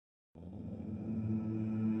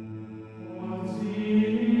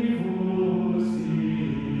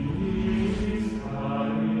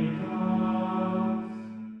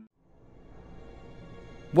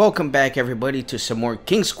Welcome back, everybody, to some more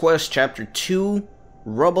King's Quest Chapter 2,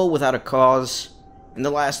 Rubble Without a Cause. In the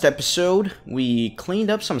last episode, we cleaned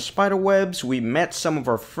up some spider webs, we met some of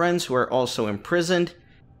our friends who are also imprisoned.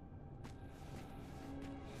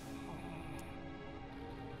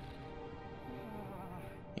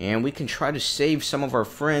 And we can try to save some of our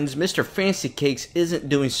friends. Mr. Fancy Cakes isn't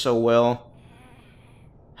doing so well.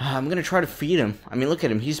 I'm gonna try to feed him. I mean, look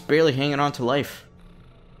at him, he's barely hanging on to life.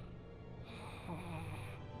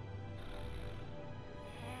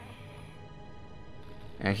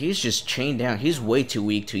 And he's just chained down. He's way too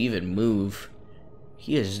weak to even move.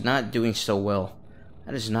 He is not doing so well.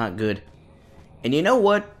 That is not good. And you know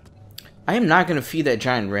what? I am not going to feed that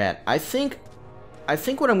giant rat. I think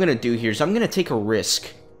what I'm going to do here is I'm going to take a risk.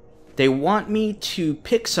 They want me to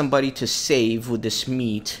pick somebody to save with this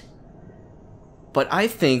meat. But I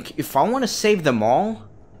think if I want to save them all,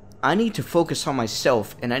 I need to focus on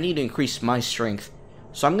myself and I need to increase my strength.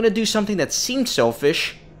 So I'm going to do something that seems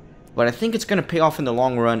selfish, but I think it's going to pay off in the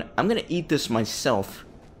long run. I'm going to eat this myself.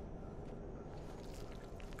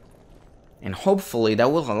 And hopefully that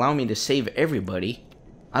will allow me to save everybody.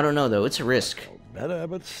 I don't know though, it's a risk. Better,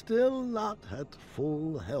 but still not at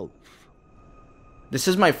full health. This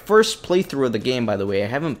is my first playthrough of the game, by the way. I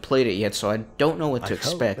haven't played it yet, so I don't know what to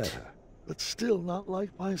expect. Better, but still not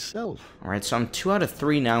like myself. Alright, so I'm 2 out of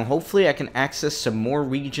 3 now. Hopefully I can access some more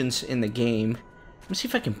regions in the game. Let me see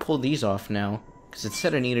if I can pull these off now, because it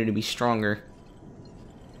said I needed to be stronger.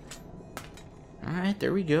 Alright,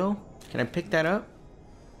 there we go. Can I pick that up?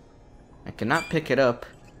 I cannot pick it up,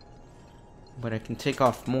 but I can take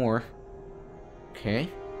off more. Okay.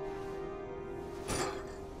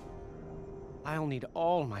 I'll need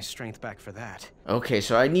all my strength back for that. Okay,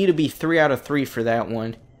 so I need to be 3 out of 3 for that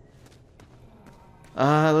one.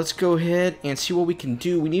 Let's go ahead and see what we can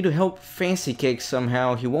do. We need to help Fancy Cake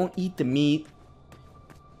somehow. He won't eat the meat.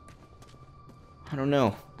 I don't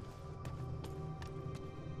know.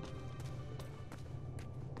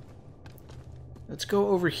 Let's go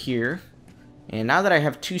over here. And now that I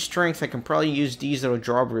have 2 strength, I can probably use these little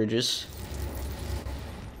drawbridges.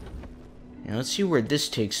 And let's see where this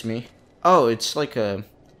takes me. Oh, it's like a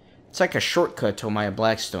shortcut to Maya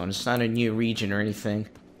Blackstone. It's not a new region or anything.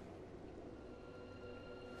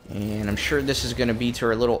 And I'm sure this is gonna be to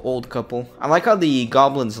our little old couple. I like how the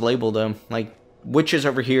goblins label them. Like, witches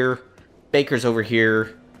over here, bakers over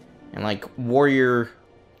here, and like warrior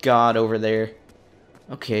god over there.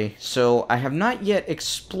 Okay, so I have not yet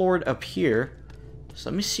explored up here.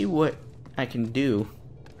 So let me see what I can do.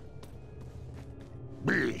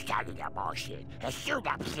 Alright,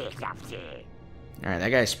 that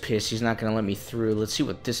guy's pissed. He's not gonna let me through. Let's see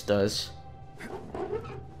what this does.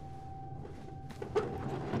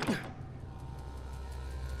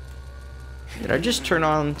 Did I just turn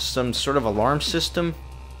on some sort of alarm system?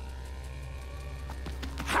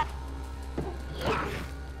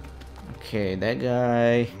 Okay, that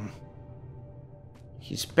guy...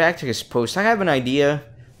 He's back to his post. I have an idea.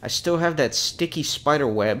 I still have that sticky spider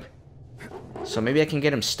web. So maybe I can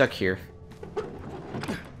get him stuck here.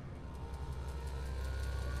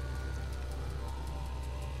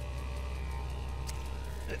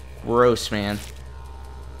 Gross, man.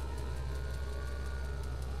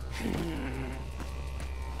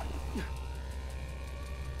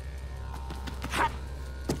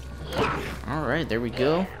 Alright, there we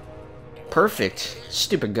go. Perfect.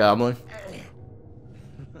 Stupid goblin.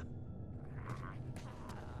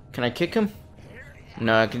 Can I kick him?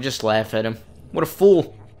 No, I can just laugh at him. What a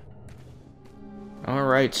fool.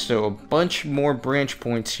 Alright, so a bunch more branch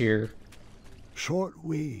points here. Short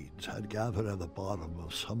weeds had gathered at the bottom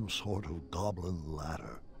of some sort of goblin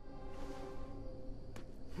ladder.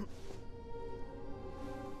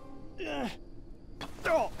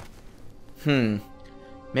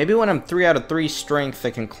 Maybe when I'm 3 out of 3 strength,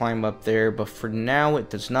 I can climb up there, but for now, it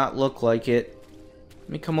does not look like it. Let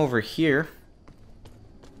me come over here.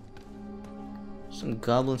 Some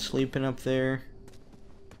goblins sleeping up there.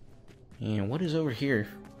 And what is over here?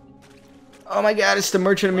 Oh my god, it's the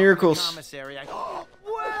Merchant of Miracles.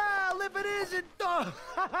 Well, if it isn't,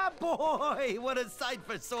 boy, what a sight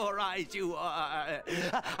for sore eyes you are.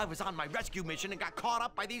 I was on my rescue mission and got caught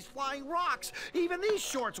up by these flying rocks. Even these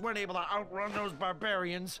shorts weren't able to outrun those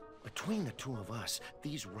barbarians. Between the two of us,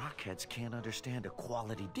 these rockheads can't understand a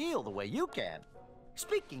quality deal the way you can.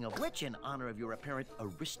 Speaking of which, in honor of your apparent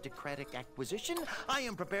aristocratic acquisition, I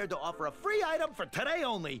am prepared to offer a free item for today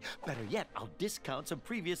only. Better yet, I'll discount some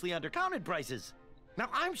previously undercounted prices. Now,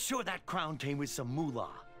 I'm sure that crown came with some moolah.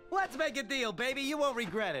 Let's make a deal, baby. You won't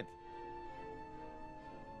regret it.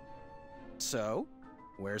 So,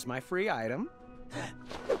 where's my free item?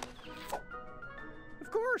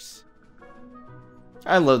 Of course.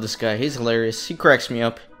 I love this guy. He's hilarious. He cracks me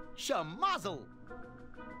up. Shamazel!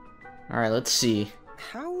 Alright, let's see.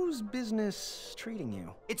 How's business treating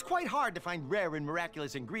you? It's quite hard to find rare and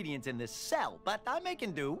miraculous ingredients in this cell, but I'm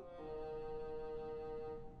making do.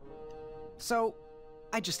 So,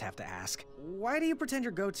 I just have to ask, why do you pretend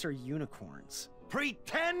your goats are unicorns?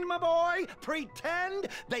 Pretend, my boy! Pretend!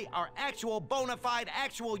 They are actual, bona fide,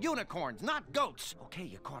 actual unicorns, not goats. Okay,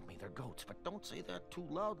 you caught me, they're goats, but don't say that too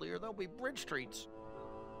loudly or they'll be bridge streets.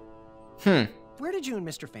 Where did you and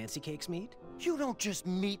Mr. Fancy Cakes meet? You don't just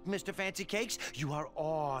meet Mr. Fancy Cakes, you are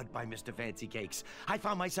awed by Mr. Fancy Cakes. I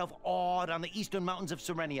found myself awed on the eastern mountains of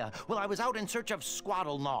Serenia while I was out in search of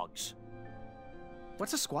squaddle nogs.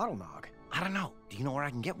 What's a squaddle nog? I don't know. Do you know where I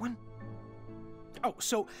can get one? Oh,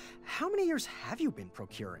 so how many years have you been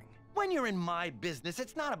procuring? When you're in my business,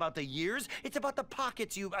 it's not about the years, it's about the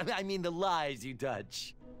pockets I mean the lies you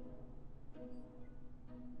touch.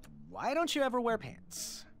 Why don't you ever wear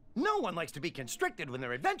pants? No one likes to be constricted when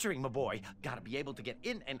they're adventuring, my boy. Gotta be able to get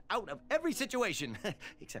in and out of every situation.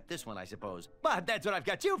 Except this one, I suppose. But that's what I've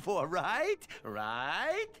got you for, right?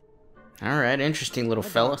 Right? Alright, interesting little My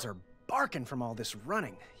fella. dogs are barking from all this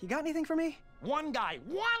running. You got anything for me? One guy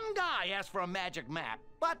asked for a magic map.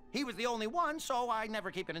 But he was the only one, so I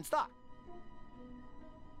never keep it in stock.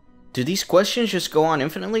 Do these questions just go on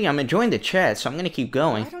infinitely? I'm enjoying the chat, so I'm gonna keep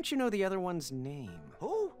going. Why don't you know the other one's name?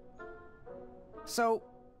 Who? So,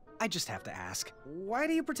 I just have to ask, why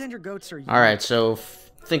do you pretend your goats are... Alright, so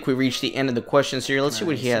I think we reached the end of the questions here. Let's see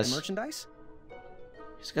what he Some has. merchandise?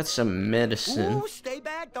 He's got some medicine. Ooh, stay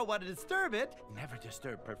back, don't want to disturb it. Never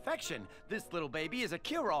disturb perfection. This little baby is a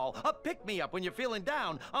cure-all, a pick-me-up when you're feeling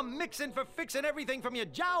down, a mixin' for fixing everything from your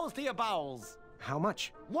jowls to your bowels. How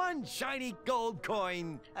much? One shiny gold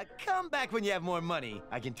coin. Come back when you have more money.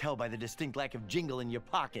 I can tell by the distinct lack of jingle in your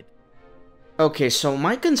pocket. Okay, so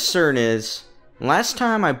my concern is, last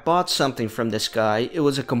time I bought something from this guy, it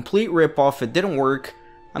was a complete ripoff, it didn't work.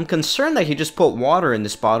 I'm concerned that he just put water in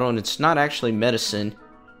this bottle and it's not actually medicine.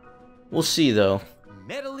 We'll see though.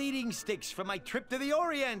 Metal-eating sticks from my trip to the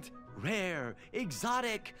Orient. Rare,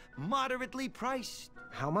 exotic, moderately priced.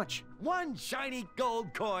 How much? One shiny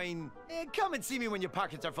gold coin. Come and see me when your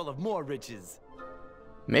pockets are full of more riches.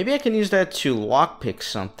 Maybe I can use that to lockpick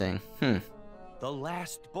something. The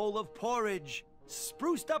last bowl of porridge,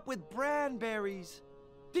 spruced up with branberries.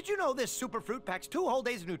 Did you know this super fruit packs 2 whole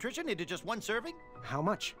days of nutrition into just 1 serving? How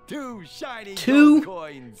much? 2 shiny 2? gold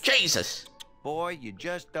coins. Jesus! Boy, you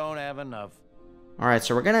just don't have enough. Alright,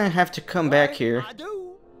 so we're gonna have to come back here. I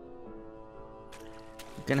do.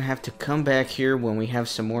 We're gonna have to come back here when we have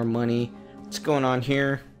some more money. What's going on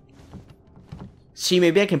here? See,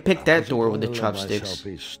 maybe I can pick that door with the chopsticks. Myself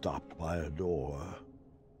be stopped by a door.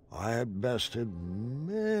 I had bested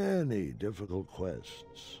many difficult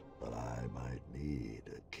quests, but I might need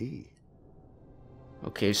a key.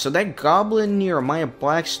 Okay, so that goblin near Maya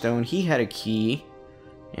Blackstone, he had a key.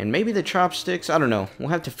 And maybe the chopsticks, I don't know. We'll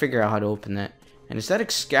have to figure out how to open that. And is that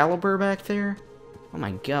Excalibur back there? Oh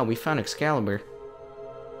my god, we found Excalibur.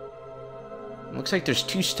 Looks like there's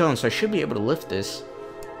 2 stones, so I should be able to lift this.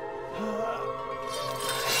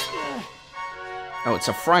 Oh, it's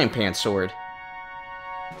a frying pan sword.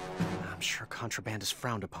 I'm sure contraband is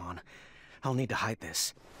frowned upon. I'll need to hide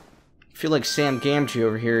this. I feel like Sam Gamgee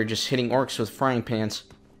over here just hitting orcs with frying pans.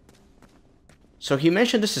 So he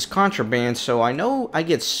mentioned this is contraband, so I know I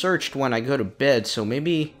get searched when I go to bed, so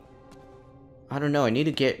maybe... I don't know, I need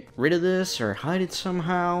to get rid of this or hide it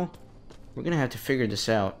somehow. We're gonna have to figure this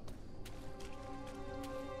out.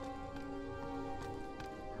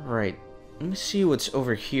 Alright, let me see what's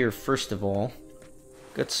over here first of all.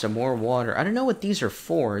 Got some more water. I don't know what these are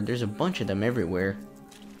for. There's a bunch of them everywhere.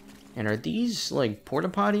 And are these, like, porta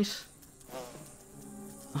potties?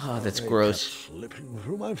 Oh, that's They gross. kept slipping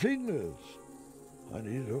through my fingers. I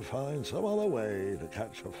need to find some other way to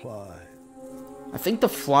catch a fly. I think the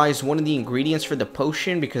fly is one of the ingredients for the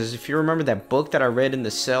potion, because if you remember that book that I read in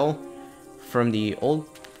the cell from the old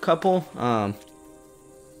couple,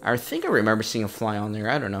 I think I remember seeing a fly on there.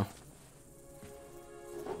 I don't know.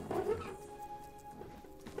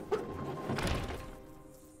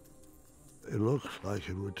 It looks like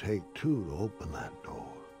it would take 2 to open that door.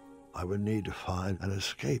 I would need to find an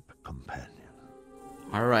escape companion.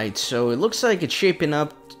 Alright, so it looks like it's shaping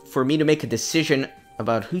up for me to make a decision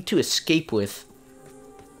about who to escape with.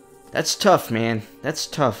 That's tough, man. That's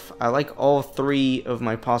tough. I like all 3 of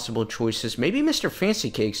my possible choices. Maybe Mr. Fancy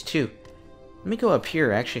Cakes, too. Let me go up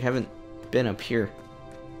here. I actually haven't been up here.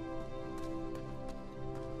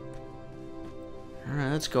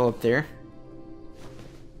 Alright, let's go up there.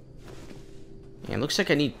 Yeah, it looks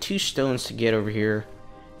like I need 2 stones to get over here.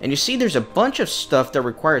 And you see there's a bunch of stuff that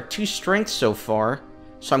require 2 strength so far.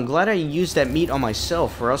 So I'm glad I used that meat on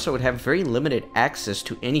myself, or else I would have very limited access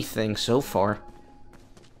to anything so far.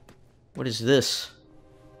 What is this?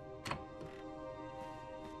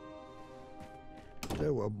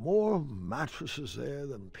 There were more mattresses there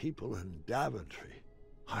than people in Daventry.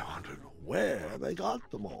 I wondered where they got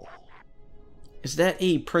them all. Is that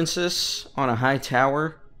a princess on a high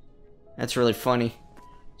tower? That's really funny.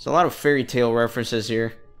 There's a lot of fairy tale references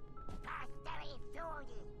here.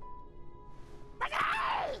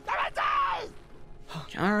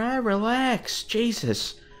 Alright, relax.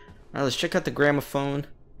 Jesus. Alright, let's check out the gramophone.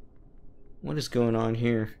 What is going on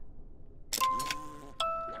here?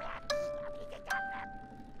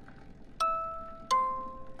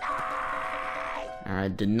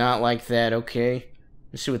 Alright, did not like that. Okay.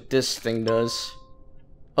 Let's see what this thing does.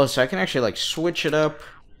 Oh, so I can actually, like, switch it up.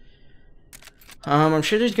 I'm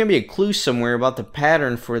sure there's gonna be a clue somewhere about the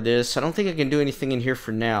pattern for this. I don't think I can do anything in here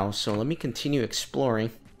for now, so let me continue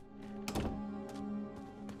exploring.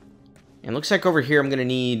 And looks like over here I'm gonna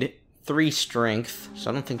need 3 strength, so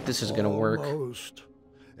I don't think this is gonna work. Almost.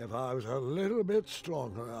 If I was a little bit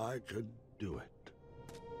stronger, I could do it.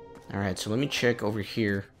 Alright, so let me check over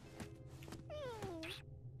here.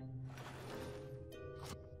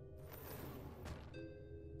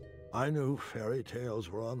 I knew fairy tales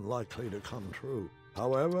were unlikely to come true.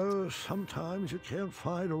 However, sometimes you can't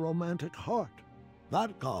find a romantic heart.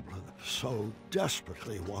 That goblin so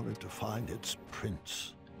desperately wanted to find its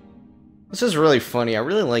prince. This is really funny. I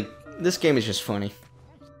really like... This game is just funny.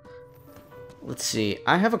 Let's see.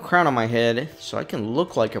 I have a crown on my head, so I can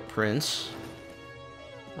look like a prince.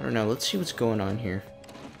 I don't know. Let's see what's going on here.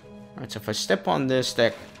 Alright, so if I step on this,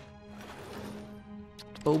 that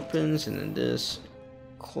opens, and then this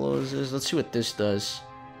closes. Let's see what this does.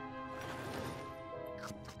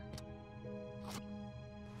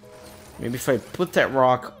 Maybe if I put that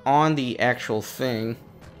rock on the actual thing,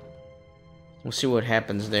 we'll see what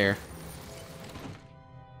happens there.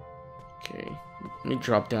 Okay, let me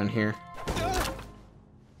drop down here.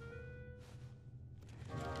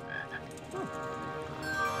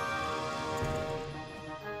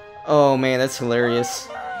 Oh man, that's hilarious.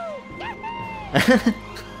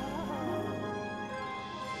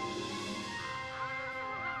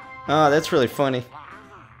 Oh, that's really funny.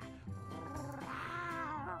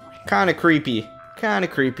 Kinda creepy. Kinda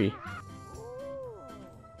creepy.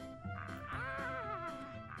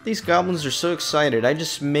 These goblins are so excited. I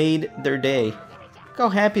just made their day. Look how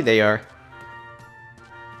happy they are.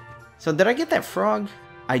 So did I get that frog?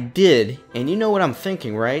 I did. And you know what I'm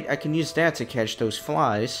thinking, right? I can use that to catch those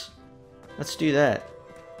flies. Let's do that.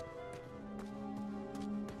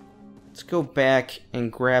 Let's go back and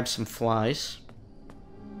grab some flies.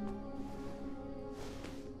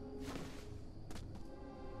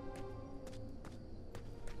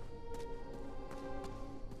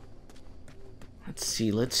 Let's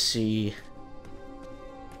see.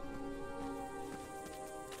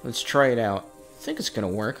 Let's try it out. I think it's gonna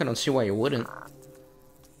work. I don't see why you wouldn't.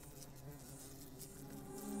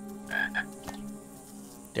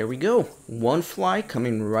 There we go. 1 fly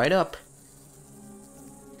coming right up.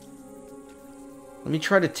 Let me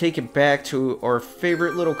try to take it back to our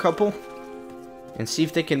favorite little couple and see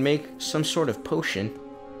if they can make some sort of potion.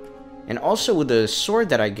 And also with the sword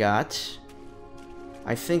that I got,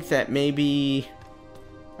 I think that maybe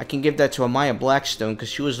I can give that to Amaya Blackstone because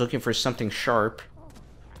she was looking for something sharp.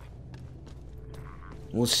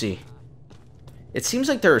 We'll see. It seems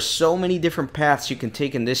like there are so many different paths you can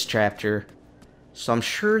take in this chapter. So I'm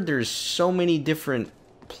sure there's so many different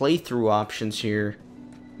playthrough options here.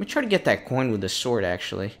 Let me try to get that coin with the sword,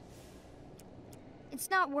 actually. It's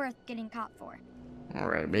not worth getting caught for.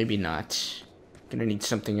 Alright, maybe not. Gonna need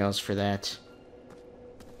something else for that.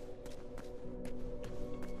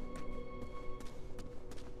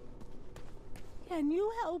 Can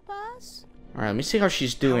you help us? Alright, let me see how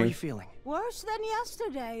she's doing. How are you feeling? Worse than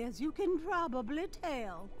yesterday, as you can probably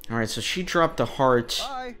tell. Alright, so she dropped a heart.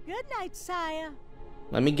 Bye. Good night, sire.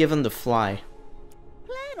 Let me give him the fly.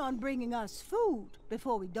 Plan on bringing us food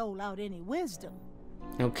before we dole out any wisdom.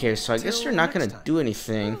 Okay, so I guess Till they're not gonna next time. do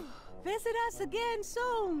anything. Visit us again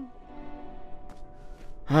soon.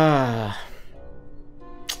 Ah.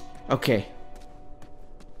 Okay.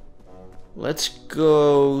 Let's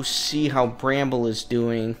go see how Bramble is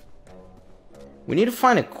doing. We need to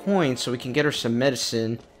find a coin so we can get her some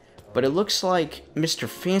medicine. But it looks like Mr.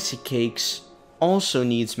 Fancy Cakes also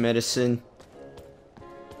needs medicine.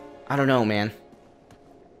 I don't know, man.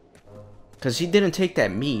 Because he didn't take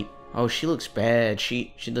that meat. Oh, she looks bad.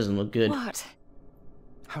 She doesn't look good. What?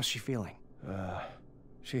 How's she feeling?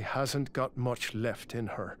 She hasn't got much left in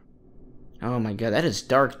her. Oh my god, that is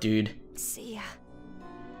dark, dude. See ya.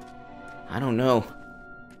 I don't know.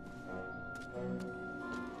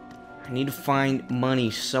 I need to find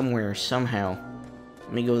money somewhere, somehow.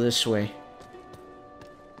 Let me go this way.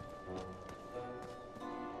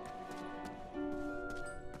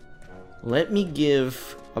 Let me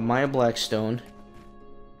give Amaya Blackstone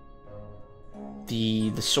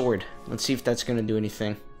the sword. Let's see if that's gonna do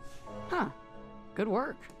anything. Huh. Good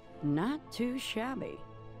work. Not too shabby.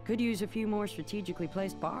 Could use a few more strategically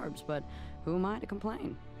placed barbs, but who am I to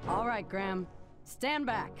complain? All right, Graham. Stand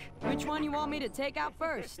back. Which one you want me to take out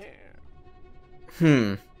first?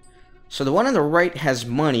 So the one on the right has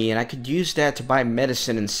money, and I could use that to buy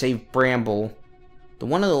medicine and save Bramble. The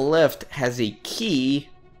one on the left has a key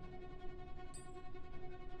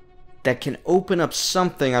that can open up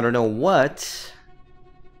something. I don't know what.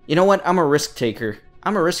 You know what? I'm a risk taker.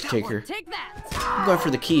 I'm a risk taker. Take that. I'm going for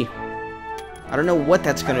the key. I don't know what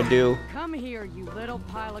that's gonna do, Come here, you little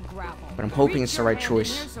pile of gravel. but I'm hoping Reach it's the your right hand in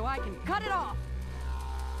choice. here so I can cut it off.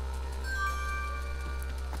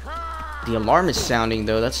 The alarm is sounding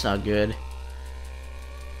though. That's not good.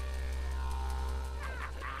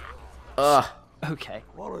 Ugh. Okay.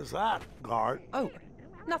 What is that, guard? Oh,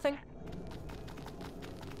 nothing.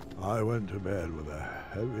 I went to bed with a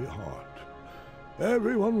heavy heart.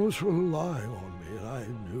 Everyone was relying on me, and I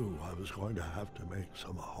knew I was going to have to make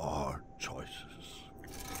some hard choices.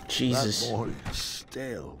 Jesus. That morning,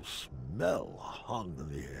 stale smell hung in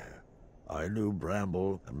the air. I knew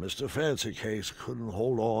Bramble and Mr. Fancy Case couldn't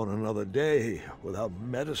hold on another day without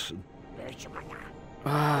medicine.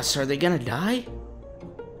 So are they gonna die?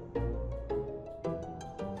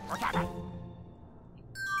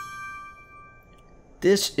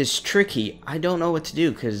 This is tricky. I don't know what to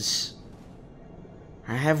do, because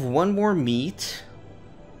I have one more meat.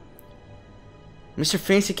 Mr.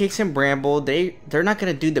 Fancy Cakes and Bramble, they're not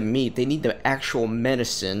gonna do the meat. They need the actual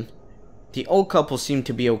medicine. The old couple seem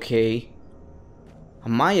to be okay.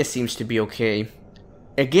 Amaya seems to be okay.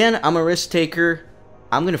 Again, I'm a risk taker.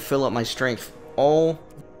 I'm gonna fill up my strength all.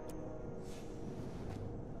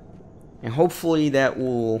 And hopefully that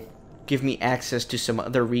will give me access to some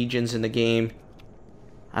other regions in the game.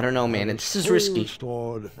 I don't know, man. This is risky.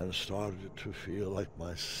 Restored and started to feel like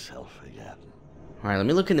myself again. Alright, let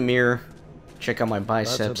me look in the mirror. Check out my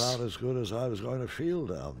That's biceps. about as good as I was going to feel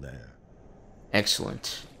down there.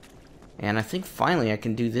 Excellent. And I think finally I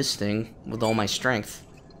can do this thing with all my strength.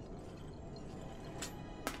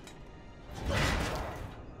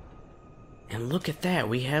 And look at that.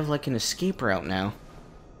 We have like an escape route now.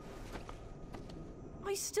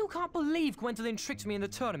 I still can't believe Gwendolyn tricked me in the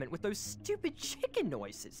tournament with those stupid chicken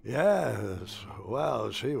noises. Yes,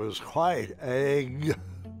 well, she was quite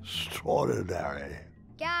extraordinary.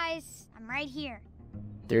 Guys, I'm right here.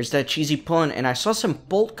 There's that cheesy pun. And I saw some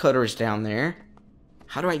bolt cutters down there.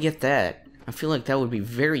 How do I get that? I feel like that would be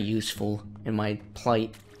very useful in my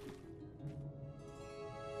plight.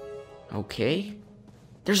 Okay.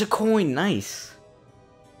 There's a coin. Nice.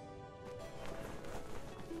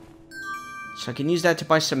 So I can use that to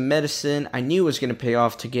buy some medicine. I knew it was going to pay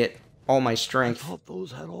off to get all my I strength. thought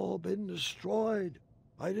those had all been destroyed.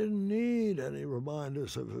 I didn't need any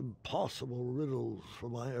reminders of impossible riddles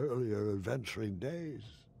from my earlier adventuring days.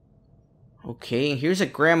 Okay, here's a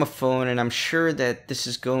gramophone, and I'm sure that this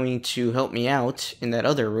is going to help me out in that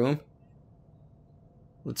other room.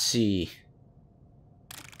 Let's see.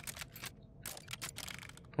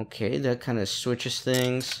 Okay, that kind of switches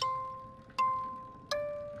things.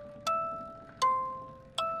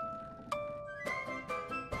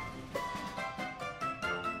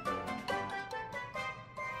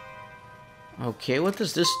 Okay, what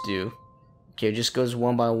does this do? Okay, it just goes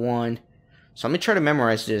one by one. So I'm gonna try to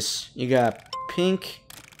memorize this. You got pink,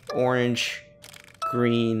 orange,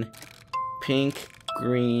 green, pink,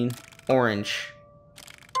 green, orange.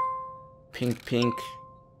 Pink, pink.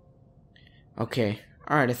 Okay,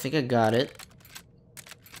 alright, I think I got it.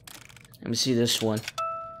 Let me see this one.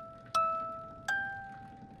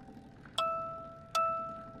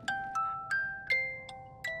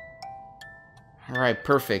 Alright,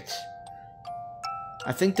 perfect.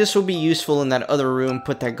 I think this will be useful in that other room.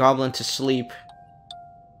 Put that goblin to sleep.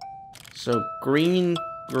 So, green,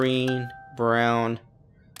 green, brown,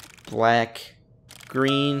 black,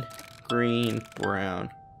 green, green, brown.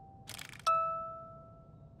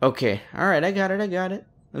 Okay, alright, I got it.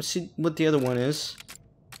 Let's see what the other one is.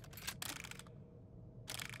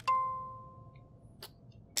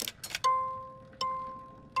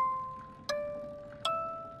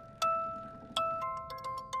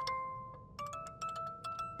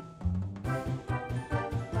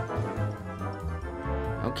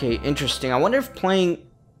 Okay, interesting. I wonder if playing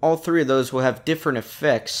all three of those will have different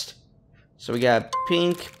effects. So we got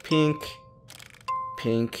pink, pink,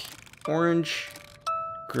 pink, orange,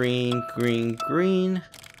 green, green, green,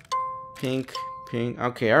 pink, pink.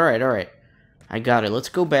 Okay, alright, alright. I got it. Let's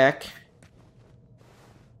go back.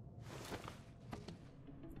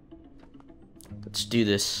 Let's do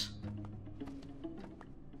this.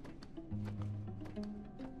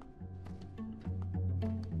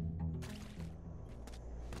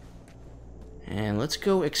 And let's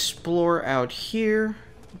go explore out here.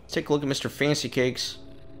 Take a look at Mr. Fancy Cakes.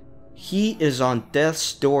 He is on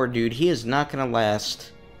death's door, dude. He is not gonna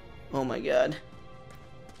last. Oh my god.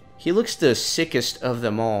 He looks the sickest of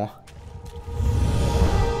them all.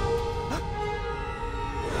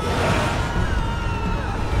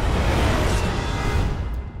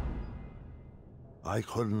 I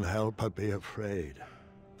couldn't help but be afraid.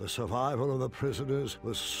 The survival of the prisoners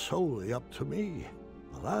was solely up to me.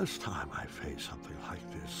 The last time I faced something like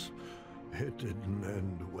this, it didn't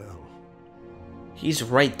end well. He's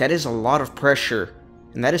right. That is a lot of pressure.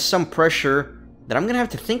 And that is some pressure that I'm going to have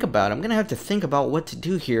to think about. I'm going to have to think about what to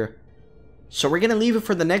do here. So we're going to leave it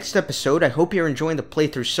for the next episode. I hope you're enjoying the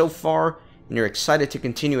playthrough so far and you're excited to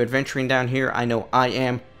continue adventuring down here. I know I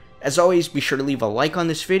am. As always, be sure to leave a like on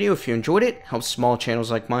this video if you enjoyed it. Helps small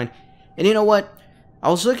channels like mine. And you know what? I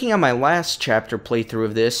was looking at my last chapter playthrough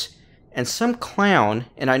of this, and some clown,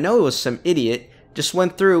 and I know it was some idiot, just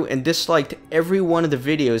went through and disliked every one of the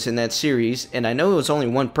videos in that series. And I know it was only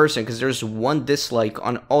one person because there's one dislike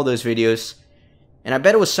on all those videos. And I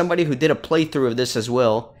bet it was somebody who did a playthrough of this as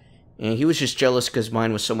well. And he was just jealous because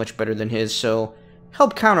mine was so much better than his. So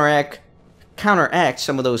help counteract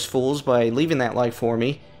some of those fools by leaving that like for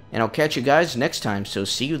me. And I'll catch you guys next time, so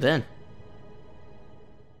see you then.